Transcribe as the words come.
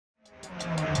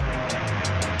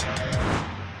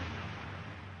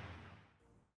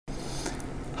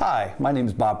Hi, my name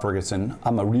is Bob Ferguson.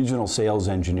 I'm a regional sales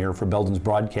engineer for Belden's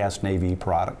broadcast and AV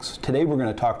products. Today we're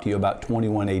going to talk to you about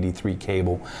 2183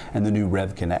 cable and the new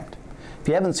REVConnect. If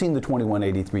you haven't seen the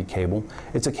 2183 cable,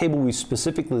 it's a cable we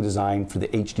specifically designed for the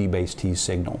HD base T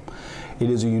signal. It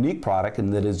is a unique product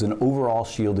in that it is an overall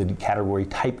shielded category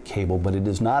type cable, but it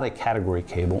is not a category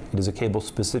cable. It is a cable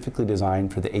specifically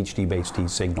designed for the HD base T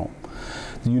signal.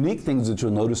 The unique things that you'll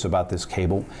notice about this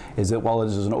cable is that while it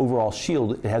is an overall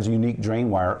shield, it has a unique drain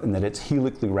wire in that it's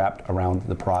helically wrapped around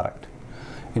the product.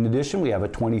 In addition, we have a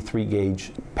 23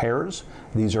 gauge pairs.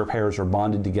 These pairs are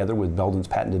bonded together with Belden's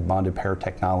patented bonded pair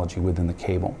technology within the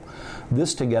cable.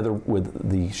 This together with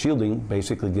the shielding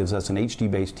basically gives us an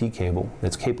HD base T cable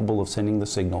that's capable of sending the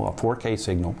signal, a 4K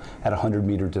signal, at a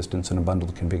 100-meter distance in a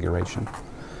bundled configuration.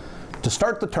 To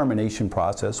start the termination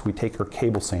process, we take our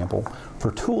cable sample.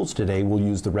 For tools today, we'll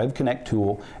use the REVConnect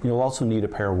tool, and you'll also need a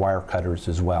pair of wire cutters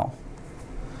as well.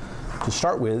 To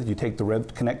start with, you take the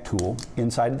REVConnect tool.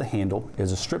 Inside of the handle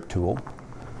is a strip tool.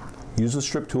 Use the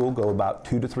strip tool, go about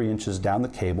 2 to 3 inches down the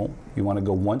cable. You want to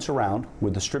go once around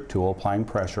with the strip tool, applying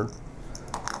pressure.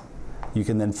 You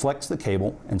can then flex the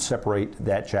cable and separate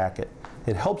that jacket.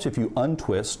 It helps if you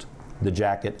untwist the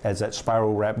jacket, as that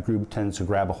spiral wrap groove tends to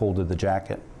grab a hold of the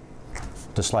jacket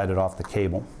to slide it off the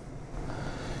cable.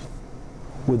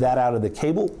 With that out of the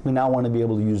cable, we now want to be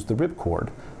able to use the ripcord.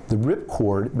 The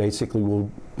ripcord basically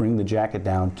will bring the jacket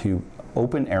down to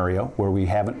open area where we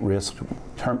haven't risked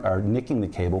nicking the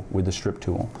cable with the strip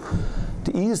tool.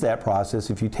 To ease that process,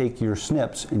 if you take your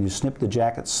snips and you snip the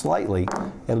jacket slightly,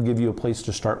 it'll give you a place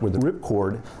to start with the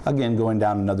ripcord, again going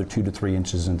down another 2 to 3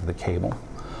 inches into the cable.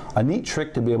 A neat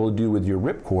trick to be able to do with your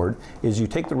ripcord is you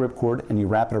take the ripcord and you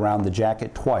wrap it around the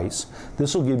jacket twice.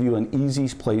 This will give you an easy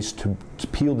place to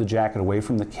peel the jacket away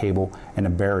from the cable and a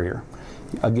barrier.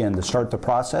 Again, to start the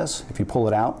process, if you pull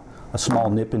it out, a small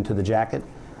nip into the jacket,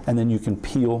 and then you can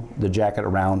peel the jacket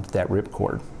around that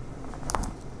ripcord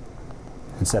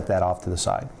and set that off to the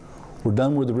side. We're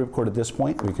done with the ripcord at this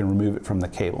point. We can remove it from the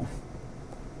cable.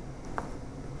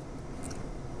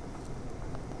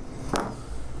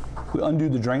 We undo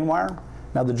the drain wire.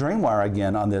 Now the drain wire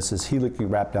again on this is helically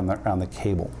wrapped around the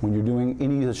cable. When you're doing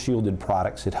any of the shielded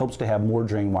products, it helps to have more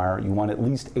drain wire. You want at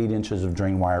least 8 inches of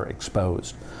drain wire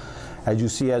exposed. As you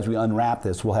see, as we unwrap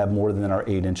this, we'll have more than our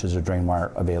 8 inches of drain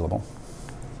wire available.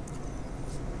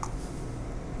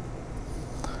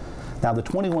 Now the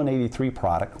 2183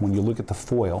 product, when you look at the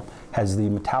foil, has the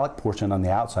metallic portion on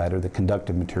the outside, or the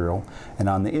conductive material, and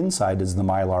on the inside is the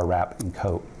mylar wrap and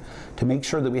coat. To make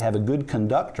sure that we have a good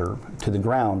conductor to the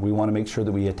ground, we want to make sure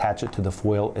that we attach it to the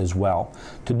foil as well.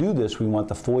 To do this, we want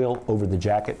the foil over the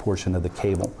jacket portion of the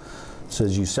cable. So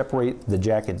as you separate the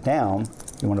jacket down,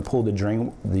 you want to pull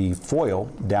the foil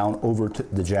down over to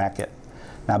the jacket.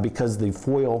 Now because the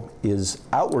foil is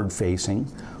outward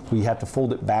facing, we have to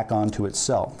fold it back onto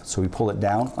itself. So we pull it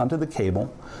down onto the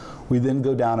cable. We then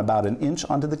go down about 1 inch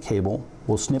onto the cable.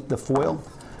 We'll snip the foil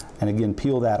and again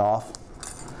peel that off.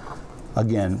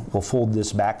 Again, we'll fold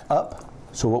this back up.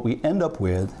 So what we end up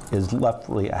with is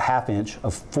roughly a 1/2 inch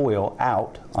of foil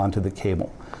out onto the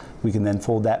cable. We can then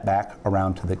fold that back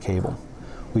around to the cable.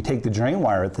 We take the drain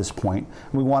wire at this point,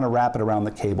 and we want to wrap it around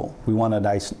the cable. We want a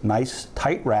nice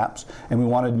tight wraps, and we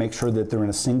want to make sure that they're in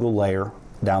a single layer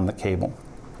down the cable.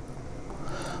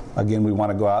 Again, we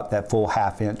want to go out that full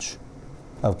 1/2 inch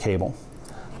of cable.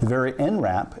 The very end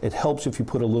wrap, it helps if you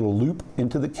put a little loop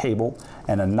into the cable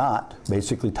and a knot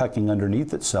basically tucking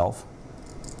underneath itself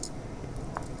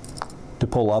to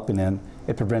pull up and in.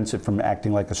 It prevents it from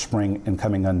acting like a spring and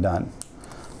coming undone.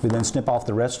 We then snip off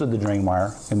the rest of the drain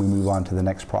wire and we move on to the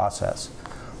next process.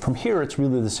 From here, it's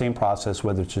really the same process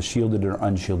whether it's a shielded or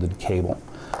unshielded cable.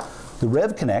 The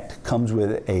REVConnect comes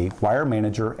with a wire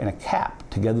manager and a cap.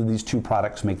 Together these two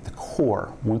products make the core.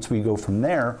 Once we go from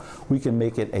there, we can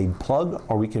make it a plug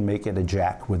or we can make it a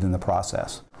jack within the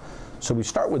process. So we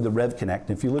start with the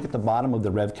REVConnect. If you look at the bottom of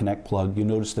the REVConnect plug, you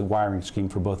notice the wiring scheme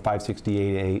for both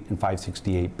 568A and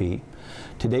 568B.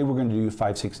 Today we're going to do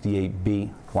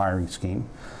 568B wiring scheme.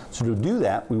 So to do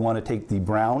that, we want to take the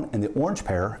brown and the orange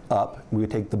pair up. We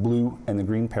would take the blue and the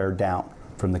green pair down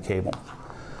from the cable.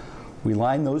 We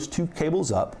line those two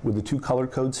cables up with the two color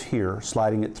codes here,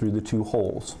 sliding it through the two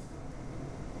holes.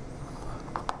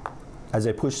 As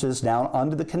I push this down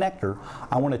onto the connector,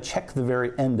 I want to check the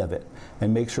very end of it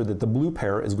and make sure that the blue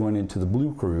pair is going into the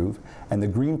blue groove and the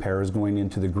green pair is going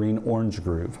into the green-orange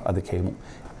groove of the cable.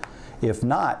 If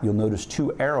not, you'll notice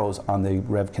two arrows on the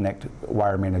REVConnect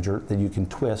wire manager that you can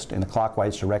twist in a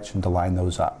clockwise direction to line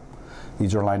those up.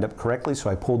 These are lined up correctly, so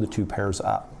I pulled the two pairs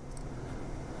up.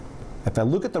 If I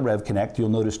look at the REVConnect, you'll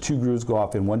notice 2 grooves go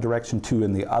off in one direction, 2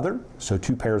 in the other. So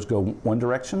 2 pairs go one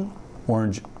direction,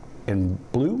 orange and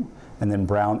blue, and then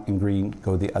brown and green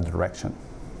go the other direction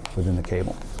within the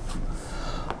cable.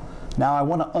 Now I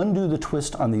want to undo the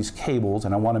twist on these cables,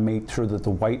 and I want to make sure that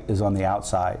the white is on the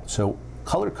outside. So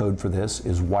color code for this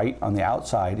is white on the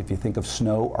outside. If you think of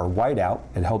snow or white out,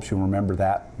 it helps you remember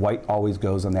that. White always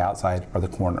goes on the outside or the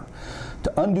corner.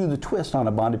 To undo the twist on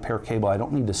a bonded pair cable, I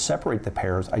don't need to separate the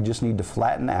pairs. I just need to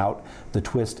flatten out the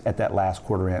twist at that last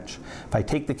 1/4 inch. If I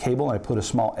take the cable and I put a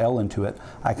small L into it,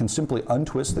 I can simply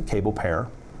untwist the cable pair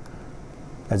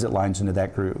as it lines into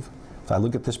that groove. If I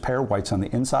look at this pair, white's on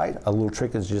the inside. A little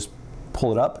trick is just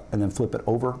pull it up and then flip it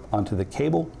over onto the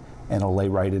cable, and it'll lay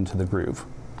right into the groove.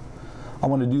 I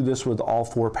want to do this with all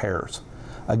 4 pairs.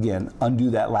 Again, undo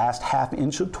that last 1/2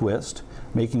 inch of twist,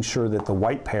 making sure that the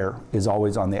white pair is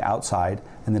always on the outside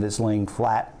and that it's laying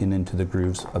flat and into the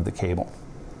grooves of the cable.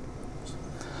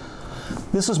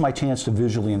 This is my chance to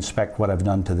visually inspect what I've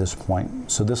done to this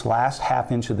point. So this last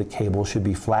 1/2 inch of the cable should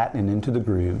be flat and into the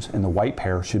grooves, and the white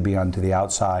pair should be onto the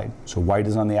outside. So white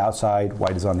is on the outside,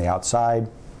 white is on the outside,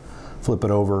 flip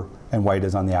it over, and white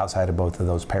is on the outside of both of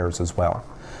those pairs as well.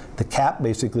 The cap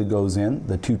basically goes in,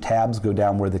 the 2 tabs go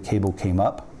down where the cable came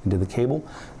up into the cable.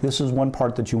 This is one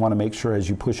part that you want to make sure as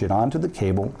you push it onto the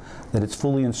cable that it's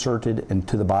fully inserted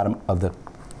into the bottom of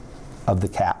the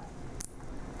cap.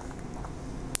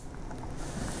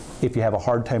 If you have a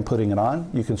hard time putting it on,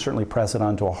 you can certainly press it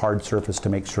onto a hard surface to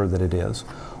make sure that it is.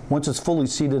 Once it's fully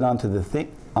seated onto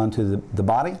the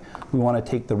body, we want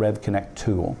to take the REVConnect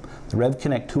tool. The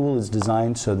REVConnect tool is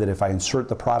designed so that if I insert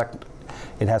the product,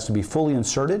 it has to be fully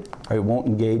inserted, or it won't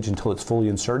engage until it's fully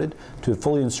inserted. To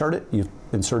fully insert it, you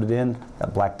insert it in,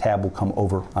 that black tab will come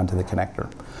over onto the connector.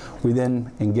 We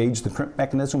then engage the crimp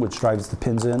mechanism, which drives the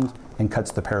pins in and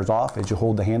cuts the pairs off. As you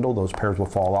hold the handle, those pairs will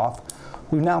fall off.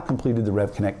 We've now completed the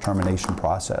REVConnect termination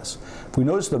process. If we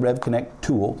notice the REVConnect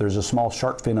tool, there's a small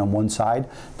shark fin on one side.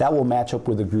 That will match up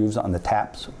with the grooves on the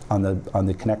taps on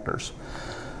the connectors.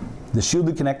 The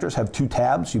shielded connectors have 2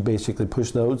 tabs. You basically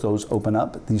push those open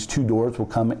up. These 2 doors will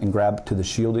come and grab to the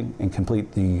shielding and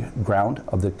complete the ground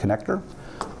of the connector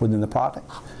within the product.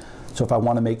 So if I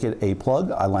want to make it a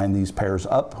plug, I line these pairs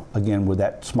up, again with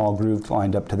that small groove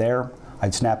lined up to there.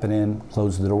 I'd snap it in,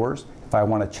 close the doors. If I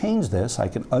want to change this, I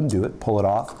can undo it, pull it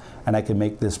off, and I can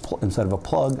make this, instead of a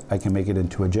plug, I can make it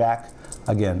into a jack.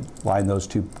 Again, line those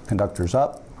 2 conductors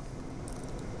up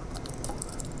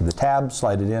with the tab,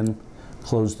 slide it in,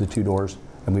 close the 2 doors,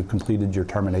 and we've completed your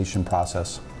termination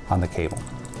process on the cable.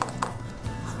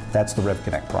 That's the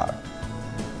REVConnect product.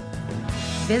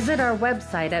 Visit our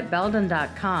website at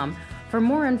belden.com for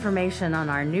more information on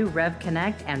our new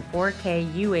REVConnect and 4K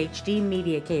UHD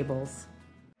media cables.